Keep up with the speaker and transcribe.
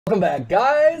Welcome back,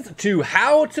 guys, to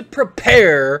how to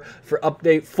prepare for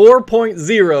update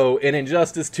 4.0 in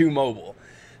Injustice 2 Mobile.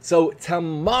 So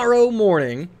tomorrow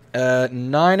morning at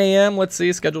 9 a.m., let's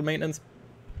see, scheduled maintenance,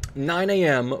 9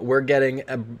 a.m., we're getting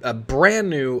a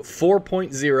brand new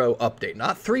 4.0 update.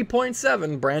 Not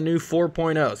 3.7, brand new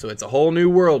 4.0. So it's a whole new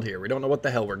world here. We don't know what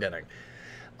the hell we're getting.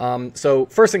 So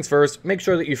first things first, make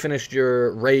sure that you finished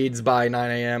your raids by 9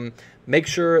 a.m. Make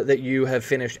sure that you have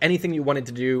finished anything you wanted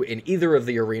to do in either of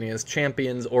the arenas,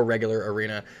 Champions or regular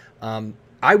arena.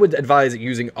 I would advise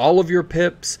using all of your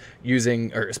pips,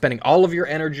 spending all of your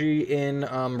energy in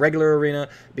regular arena,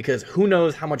 because who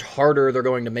knows how much harder they're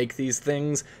going to make these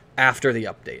things after the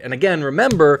update. And again,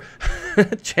 remember,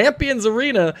 Champions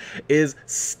Arena is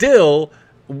still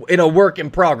in a work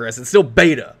in progress. It's still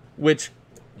beta, which,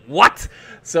 what?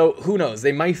 So who knows?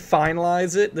 They might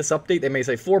finalize it, this update. They may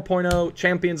say 4.0,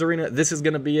 Champions Arena, this is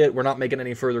going to be it. We're not making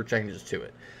any further changes to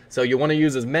it. So you want to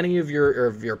use as many of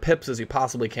your pips as you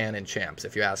possibly can in Champs,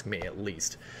 if you ask me, at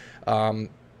least.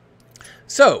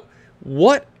 So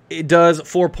what does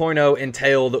 4.0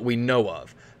 entail that we know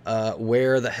of?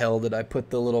 Where the hell did I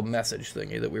put the little message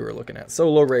thingy that we were looking at?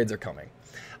 Solo raids are coming.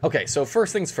 Okay, so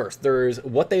first things first, there's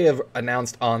what they have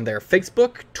announced on their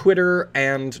Facebook, Twitter,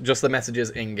 and just the messages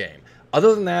in-game.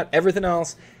 Other than that, everything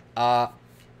else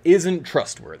isn't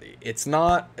trustworthy. It's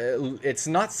not, in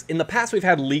the past we've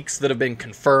had leaks that have been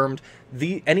confirmed.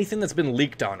 Anything that's been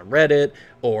leaked on Reddit,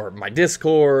 or my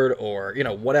Discord, or, you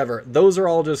know, whatever, those are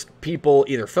all just people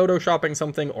either photoshopping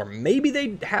something, or maybe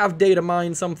they have data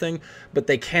mined something, but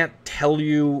they can't tell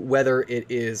you whether it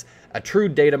is a true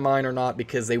data mine or not,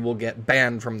 because they will get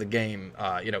banned from the game.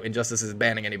 You know, Injustice is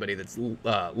banning anybody that's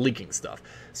leaking stuff.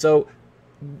 So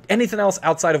anything else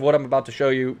outside of what I'm about to show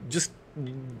you, just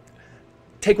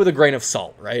take with a grain of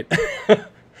salt, right?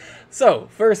 So,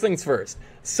 first things first,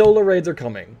 solo raids are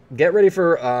coming. Get ready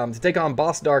for to take on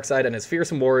Boss Darkseid and his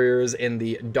fearsome warriors in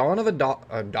the Dawn of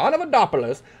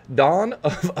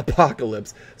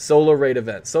Apocalypse solo raid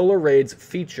event. Solo raids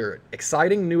feature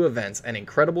exciting new events and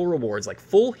incredible rewards like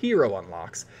full hero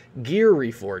unlocks, gear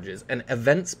reforges, and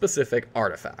event-specific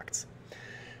artifacts.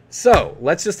 So,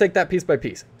 let's just take that piece by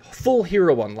piece. Full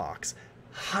hero unlocks.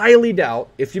 Highly doubt,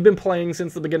 if you've been playing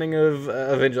since the beginning of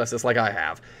Injustice like I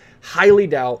have, highly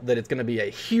doubt that it's going to be a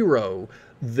hero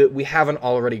that we haven't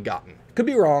already gotten. Could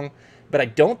be wrong, but I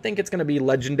don't think it's going to be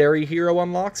legendary hero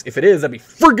unlocks. If it is, that'd be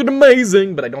freaking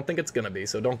amazing, but I don't think it's going to be,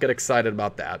 so don't get excited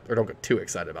about that, or don't get too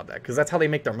excited about that, because that's how they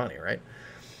make their money, right?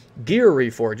 Gear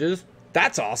reforges,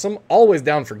 that's awesome. Always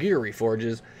down for gear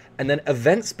reforges. And then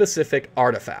event-specific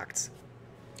artifacts.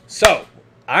 So,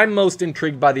 I'm most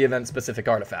intrigued by the event-specific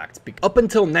artifacts. Up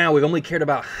until now, we've only cared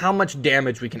about how much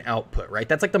damage we can output, right?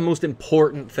 That's like the most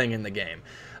important thing in the game.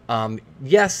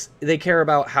 Yes, they care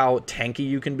about how tanky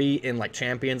you can be in like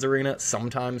Champions Arena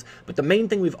sometimes, but the main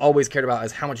thing we've always cared about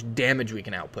is how much damage we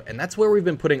can output. And that's where we've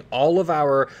been putting all of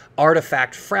our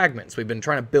artifact fragments. We've been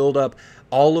trying to build up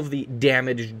all of the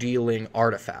damage-dealing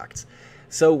artifacts.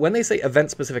 So when they say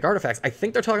event-specific artifacts, I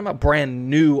think they're talking about brand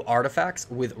new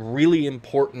artifacts with really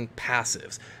important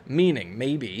passives, meaning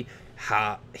maybe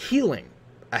a healing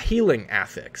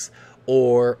affix,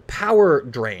 or power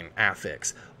drain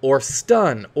affix, or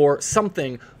stun, or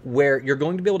something where you're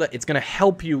going to be able to, it's going to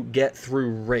help you get through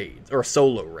raids, or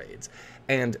solo raids.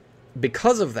 And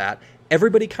because of that,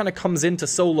 everybody kind of comes into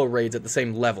solo raids at the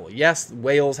same level. Yes,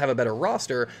 whales have a better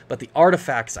roster, but the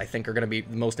artifacts, I think, are going to be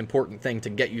the most important thing to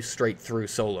get you straight through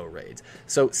solo raids.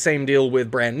 So same deal with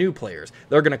brand new players.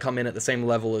 They're going to come in at the same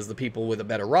level as the people with a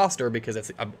better roster because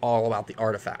it's all about the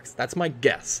artifacts. That's my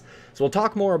guess. So we'll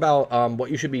talk more about what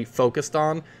you should be focused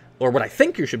on, or what I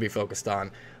think you should be focused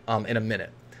on in a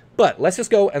minute. But let's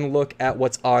just go and look at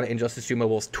what's on Injustice 2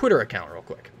 Mobile's Twitter account real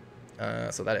quick.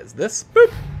 So that is this.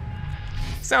 Boop.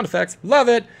 Sound effects, love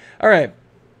it. All right,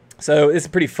 so it's a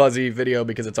pretty fuzzy video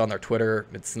because it's on their Twitter.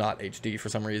 It's not HD for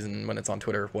some reason when it's on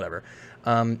Twitter, whatever.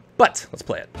 But let's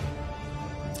play it.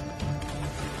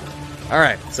 All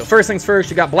right, so first things first,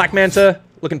 you got Black Manta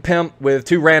looking pimp with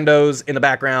two randos in the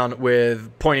background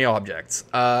with pointy objects.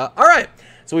 All right,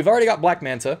 so we've already got Black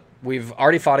Manta. We've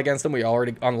already fought against him. We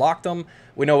already unlocked him.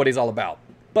 We know what he's all about.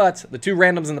 But the two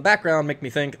randoms in the background make me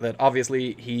think that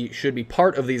obviously he should be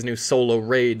part of these new solo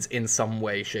raids in some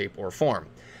way, shape, or form.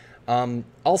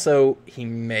 Also, he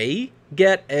may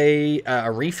get a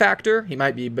refactor. He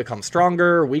might become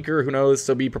stronger, weaker, who knows,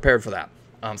 so be prepared for that.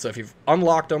 So if you've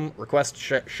unlocked him, request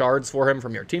shards for him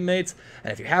from your teammates.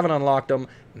 And if you haven't unlocked him,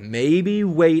 maybe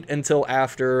wait until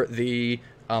after the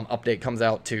update comes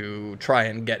out to try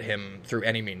and get him through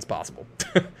any means possible.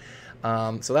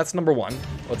 So that's number one.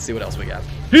 Let's see what else we got.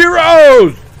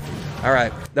 Heroes! All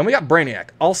right, then we got Brainiac,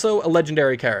 also a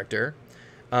legendary character.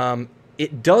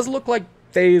 It does look like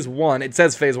Phase 1. It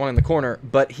says Phase 1 in the corner,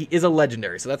 but he is a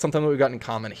legendary, so that's something that we've got in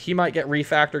common. He might get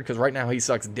refactored, because right now he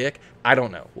sucks dick. I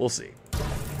don't know. We'll see.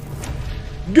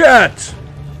 Get!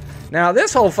 Now,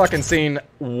 this whole fucking scene...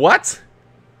 What?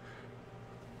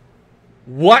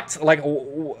 What? Like,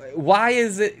 why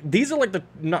is it... These are, like, the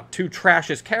not two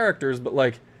trashiest characters, but,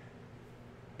 like...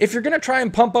 If you're gonna try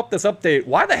and pump up this update,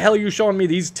 why the hell are you showing me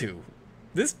these two?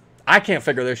 This... I can't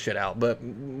figure this shit out, but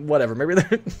whatever.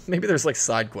 Maybe there's like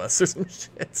side quests or some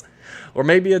shit, or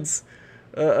maybe it's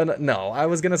no. I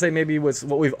was gonna say maybe it was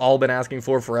what we've all been asking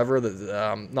for forever.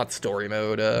 The not story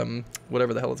mode,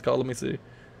 whatever the hell it's called. Let me see.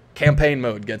 Campaign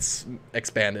mode gets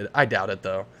expanded. I doubt it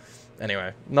though.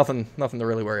 Anyway, nothing to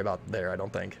really worry about there. I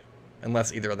don't think,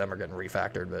 unless either of them are getting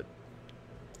refactored. But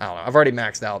I don't know. I've already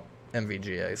maxed out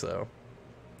MVGA, so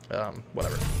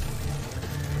whatever.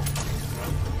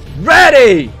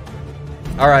 Ready.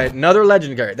 All right, another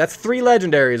legendary. That's 3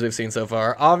 legendaries we've seen so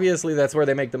far. Obviously, that's where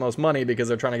they make the most money because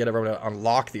they're trying to get everyone to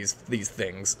unlock these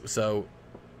things. So,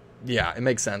 yeah, it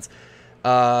makes sense.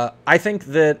 I think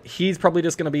that he's probably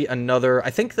just going to be another... I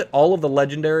think that all of the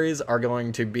legendaries are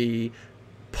going to be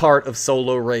part of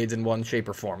solo raids in one shape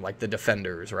or form, like the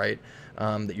defenders, right?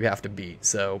 That you have to beat.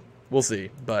 So, we'll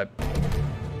see. But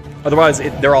otherwise,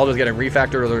 they're all just getting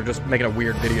refactored or they're just making a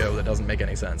weird video that doesn't make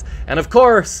any sense. And of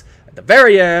course, at the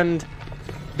very end...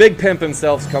 Big Pimp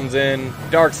himself comes in.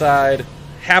 Darkseid,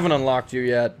 haven't unlocked you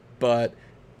yet, but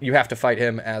you have to fight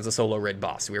him as a solo raid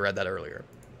boss. We read that earlier.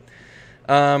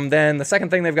 Then the second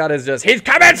thing they've got is just, he's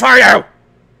coming for you!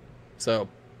 So,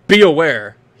 be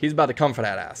aware. He's about to come for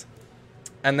that ass.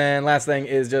 And then last thing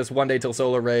is just 1 day till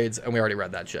solo raids, and we already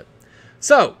read that shit.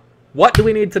 So, what do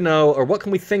we need to know, or what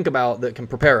can we think about that can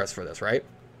prepare us for this, right?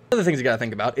 One of the things you gotta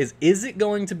think about is it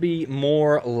going to be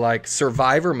more like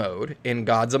Survivor mode in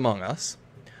Gods Among Us,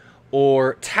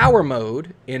 or Tower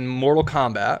mode in Mortal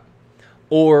Kombat,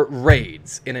 or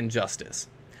Raids in Injustice?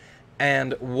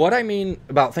 And what I mean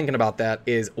about thinking about that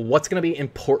is what's going to be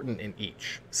important in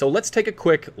each. So let's take a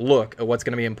quick look at what's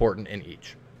going to be important in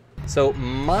each. So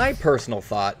my personal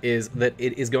thought is that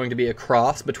it is going to be a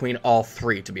cross between all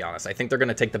 3, to be honest. I think they're going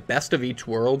to take the best of each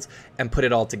worlds and put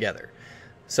it all together.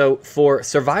 So for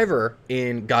Survivor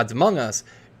in Gods Among Us,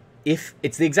 if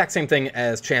it's the exact same thing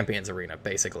as Champions Arena,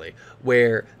 basically,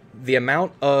 where the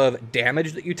amount of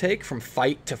damage that you take from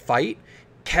fight to fight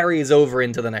carries over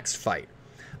into the next fight.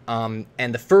 And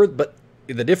but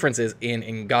the difference is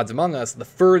in Gods Among Us, the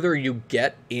further you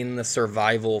get in the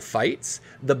survival fights,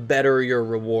 the better your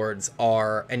rewards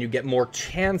are, and you get more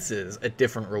chances at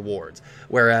different rewards.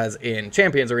 Whereas in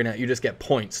Champions Arena, you just get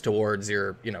points towards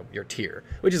your tier,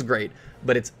 which is great,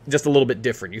 but it's just a little bit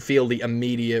different. You feel the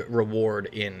immediate reward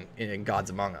in Gods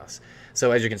Among Us.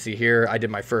 So as you can see here, I did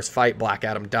my first fight, Black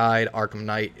Adam died, Arkham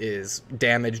Knight is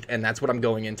damaged, and that's what I'm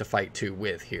going into fight 2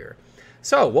 with here.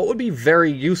 So what would be very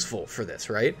useful for this,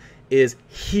 right, is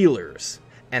healers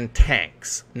and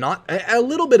tanks. Not a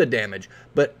little bit of damage,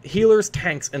 but healers,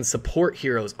 tanks, and support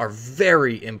heroes are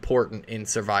very important in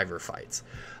Survivor fights.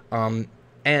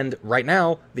 And right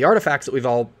now, the artifacts that we've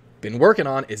all been working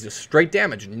on is just straight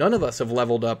damage. None of us have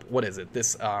leveled up, what is it,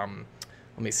 this, let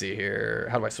me see here,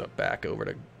 how do I swap back over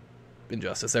to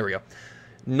Injustice? There we go.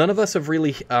 None of us have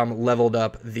really leveled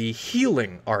up the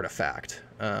healing artifact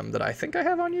that I think I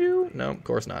have on you. No, of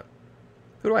course not.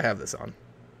 Who do I have this on?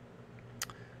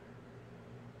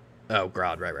 Oh,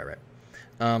 Grod, right.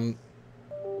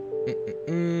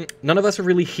 None of us have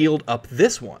really healed up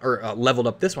this one, or leveled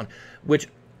up this one, which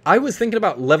I was thinking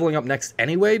about leveling up next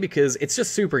anyway, because it's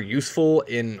just super useful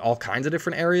in all kinds of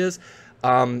different areas.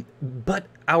 But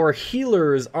our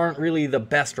healers aren't really the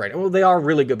best right now. Well, they are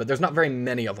really good, but there's not very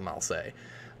many of them, I'll say.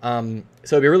 So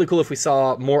it'd be really cool if we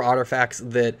saw more artifacts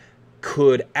that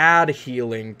could add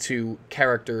healing to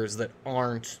characters that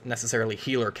aren't necessarily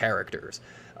healer characters.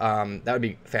 That would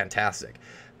be fantastic.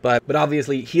 But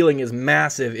obviously, healing is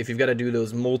massive if you've got to do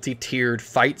those multi-tiered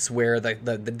fights where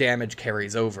the damage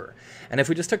carries over. And if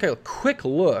we just took a quick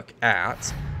look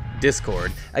at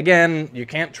Discord, again, you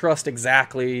can't trust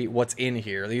exactly what's in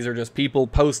here. These are just people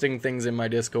posting things in my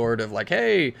Discord of like,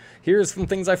 hey, here's some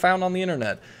things I found on the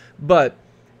internet. But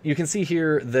you can see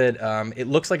here that it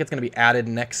looks like it's going to be added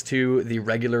next to the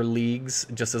regular leagues,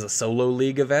 just as a solo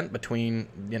league event between,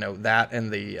 that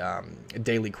and the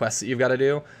daily quests that you've got to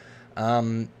do.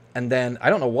 And then, I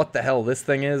don't know what the hell this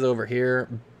thing is over here,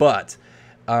 but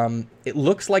it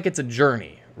looks like it's a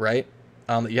journey, right?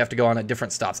 That you have to go on at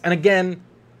different stops. And again,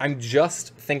 I'm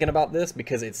just thinking about this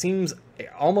because it seems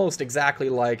almost exactly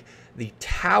like the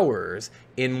towers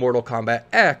in Mortal Kombat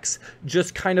X,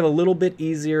 just kind of a little bit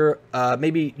easier.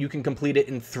 Maybe you can complete it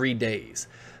in 3 days,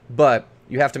 but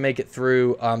you have to make it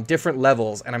through different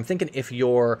levels. And I'm thinking if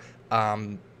your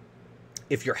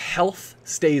health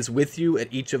stays with you at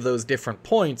each of those different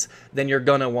points, then you're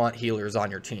gonna want healers on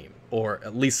your team, or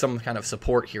at least some kind of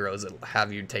support heroes that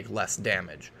have you take less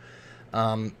damage.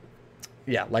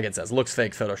 Yeah, like it says, looks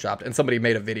fake, photoshopped, and somebody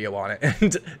made a video on it,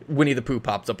 and Winnie the Pooh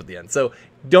pops up at the end. So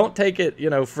don't take it, you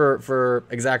know, for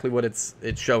exactly what it's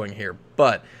showing here,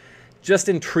 but just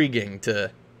intriguing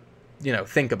to, you know,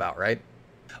 think about, right?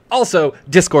 Also,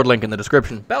 Discord link in the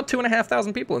description. About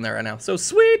 2,500 people in there right now, so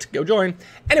sweet, go join.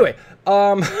 Anyway,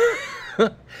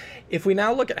 if we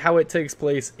now look at how it takes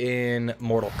place in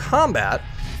Mortal Kombat,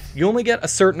 you only get a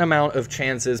certain amount of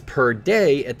chances per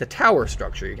day at the tower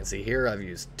structure. You can see here I've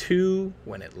used 2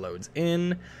 when it loads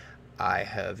in. I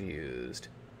have used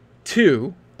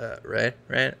 2, right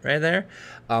there,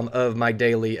 of my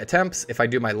daily attempts. If I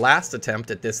do my last attempt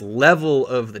at this level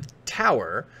of the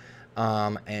tower,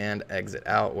 and exit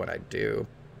out when I do.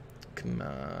 Come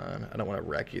on, I don't want to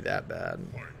wreck you that bad.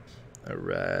 All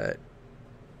right,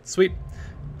 sweet.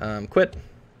 Quit.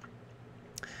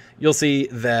 You'll see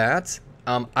that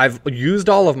I've used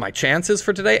all of my chances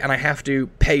for today, and I have to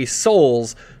pay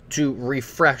souls to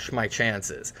refresh my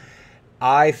chances.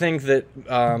 I think that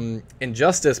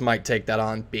Injustice might take that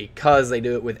on because they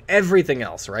do it with everything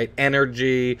else, right?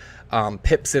 Energy,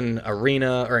 pips in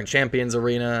Arena, or in Champions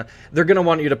Arena. They're going to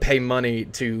want you to pay money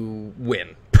to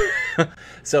win.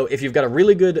 So if you've got a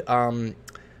really good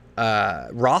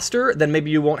roster, then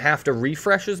maybe you won't have to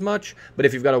refresh as much. But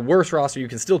if you've got a worse roster, you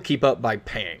can still keep up by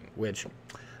paying, which,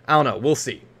 I don't know, we'll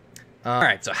see. All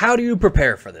right, so how do you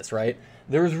prepare for this, right?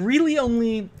 There's really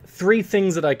only 3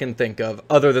 things that I can think of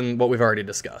other than what we've already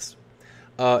discussed.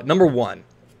 Number 1,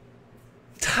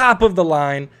 top of the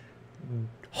line,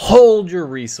 hold your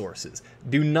resources.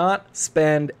 Do not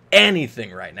spend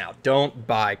anything right now. Don't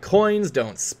buy coins,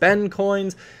 don't spend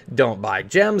coins, don't buy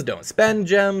gems, don't spend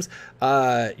gems.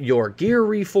 Your gear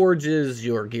reforges,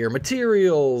 your gear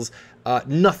materials,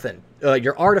 nothing.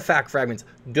 Your artifact fragments,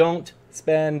 don't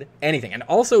spend anything. And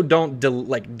also don't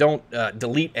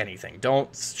delete anything.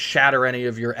 Don't shatter any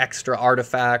of your extra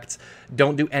artifacts.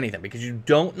 Don't do anything, because you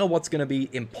don't know what's going to be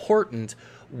important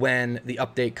when the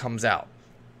update comes out.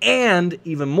 And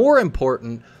even more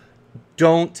important,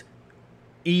 don't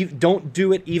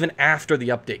do it even after the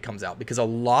update comes out, because a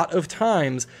lot of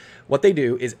times what they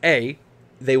do is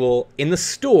they will, in the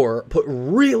store, put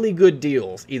really good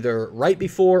deals either right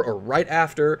before or right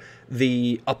after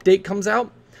the update comes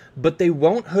out, but they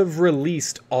won't have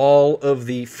released all of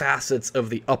the facets of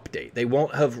the update. They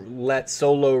won't have let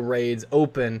solo raids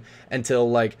open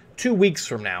until like 2 weeks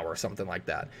from now or something like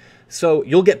that. So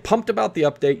you'll get pumped about the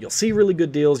update, you'll see really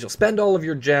good deals, you'll spend all of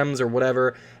your gems or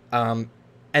whatever, and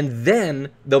then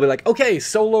they'll be like, okay,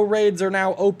 solo raids are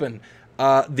now open.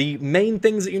 The main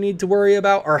things that you need to worry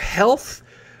about are health,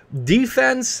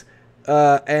 defense,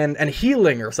 and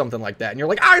healing or something like that. And you're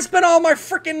like, I spent all my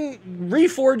freaking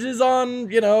reforges on,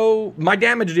 you know, my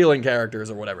damage dealing characters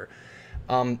or whatever.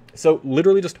 So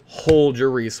literally just hold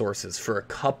your resources for a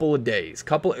couple of days.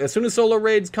 As soon as solo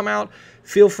raids come out,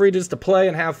 feel free just to play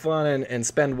and have fun and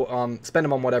spend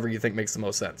them on whatever you think makes the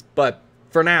most sense. But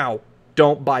for now,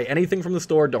 don't buy anything from the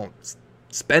store. Don't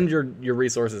spend your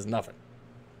resources, nothing.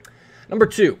 Number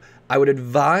 2, I would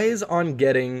advise on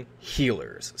getting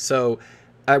healers. So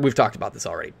we've talked about this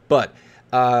already, but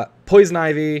Poison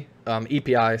Ivy,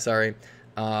 EPI, sorry,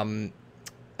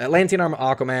 Atlantean Armor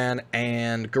Aquaman,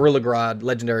 and Gorilla Grod,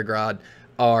 Legendary Grod,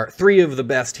 are 3 of the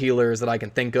best healers that I can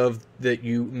think of that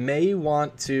you may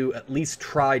want to at least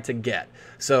try to get.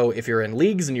 So if you're in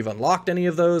leagues and you've unlocked any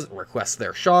of those, request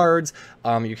their shards.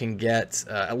 You can get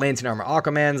Atlantean Armor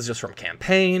Aquaman's just from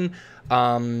campaign.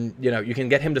 You know, you can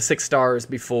get him to 6 stars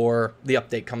before the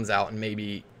update comes out, and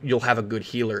maybe you'll have a good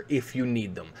healer if you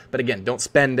need them. But again, don't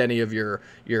spend any of your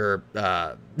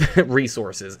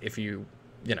resources if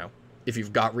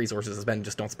you've got resources to spend.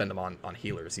 Just don't spend them on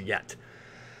healers yet,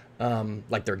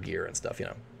 like their gear and stuff, you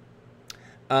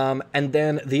know. And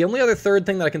then the only other third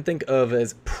thing that I can think of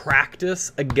is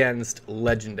practice against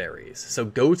legendaries. So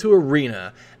go to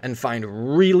Arena and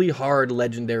find really hard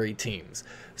legendary teams.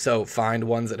 So find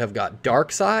ones that have got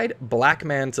Darkseid, Black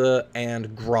Manta,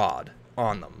 and Grod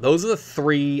on them. Those are the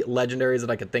 3 legendaries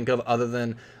that I could think of, other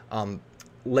than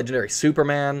legendary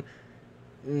Superman.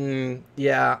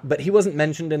 Yeah, but he wasn't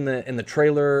mentioned in the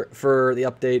trailer for the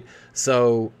update,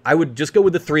 so I would just go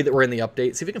with the 3 that were in the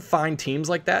update. See if you can find teams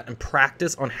like that and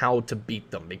practice on how to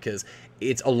beat them, because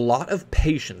it's a lot of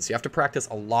patience. You have to practice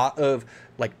a lot of,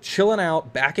 like, chilling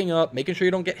out, backing up, making sure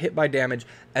you don't get hit by damage,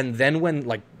 and then when,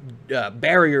 like,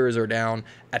 barriers are down,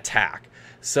 attack.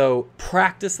 So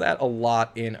practice that a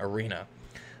lot in Arena.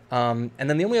 And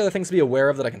then the only other things to be aware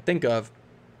of that I can think of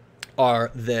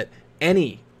are that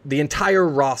the entire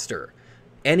roster,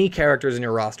 any characters in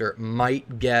your roster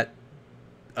might get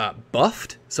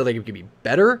buffed, so they could be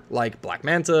better, like Black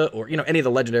Manta or, you know, any of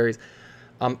the legendaries,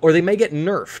 or they may get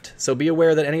nerfed. So be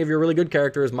aware that any of your really good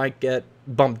characters might get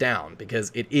bumped down,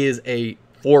 because it is a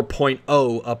 4.0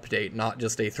 update, not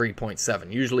just a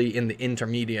 3.7. Usually in the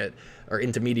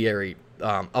intermediary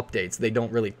updates, they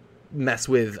don't really mess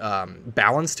with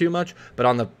balance too much, but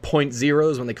on the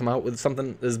 0.0s, when they come out with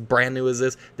something as brand new as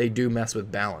this, they do mess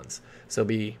with balance. So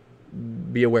be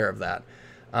aware of that.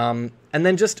 And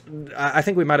then just, I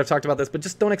think we might have talked about this, but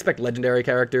just don't expect legendary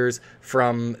characters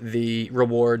from the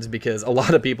rewards, because a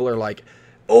lot of people are like,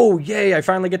 oh yay, I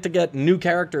finally get to get new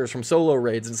characters from solo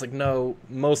raids. And it's like, no,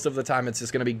 most of the time it's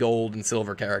just going to be gold and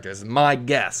silver characters. My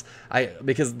guess,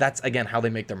 because that's, again, how they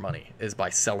make their money, is by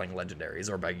selling legendaries,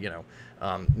 or by, you know,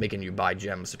 making you buy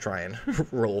gems to try and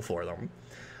roll for them.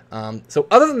 So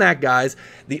other than that, guys,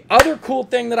 the other cool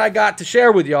thing that I got to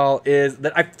share with y'all is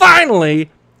that I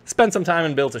finally spent some time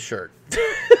and built a shirt.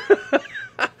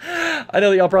 I know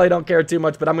that y'all probably don't care too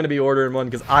much, but I'm going to be ordering one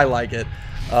because I like it.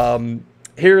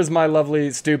 Here's my lovely,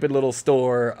 stupid little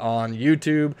store on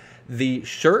YouTube. The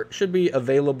shirt should be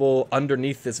available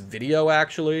underneath this video,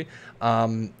 actually.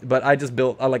 But I just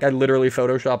built, I literally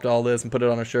photoshopped all this and put it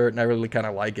on a shirt, and I really kind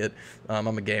of like it. I'm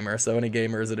a gamer, so any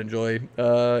gamers that enjoy,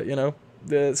 you know,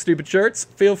 the stupid shirts,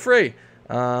 feel free.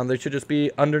 They should just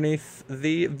be underneath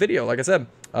the video, like I said.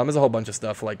 There's a whole bunch of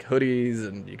stuff, like hoodies,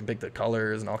 and you can pick the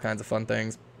colors and all kinds of fun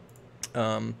things.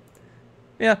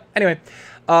 Yeah, anyway.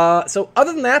 So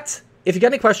other than that, if you got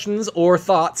any questions or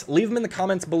thoughts, leave them in the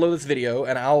comments below this video,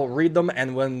 and I'll read them,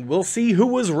 and we'll see who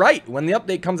was right when the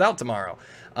update comes out tomorrow.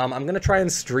 I'm going to try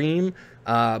and stream,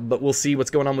 but we'll see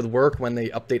what's going on with work when the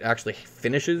update actually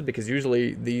finishes, because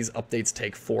usually these updates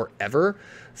take forever.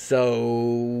 So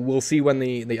we'll see when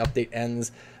the update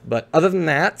ends. But other than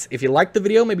that, if you liked the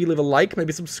video, maybe leave a like,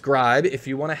 maybe subscribe. If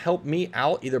you want to help me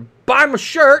out, either buy my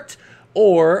shirt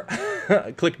or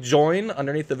click join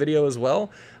underneath the video as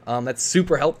well. That's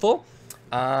super helpful.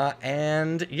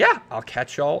 And yeah, I'll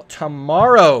catch y'all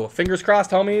tomorrow. Fingers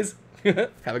crossed, homies.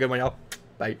 Have a good one, y'all.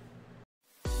 Bye.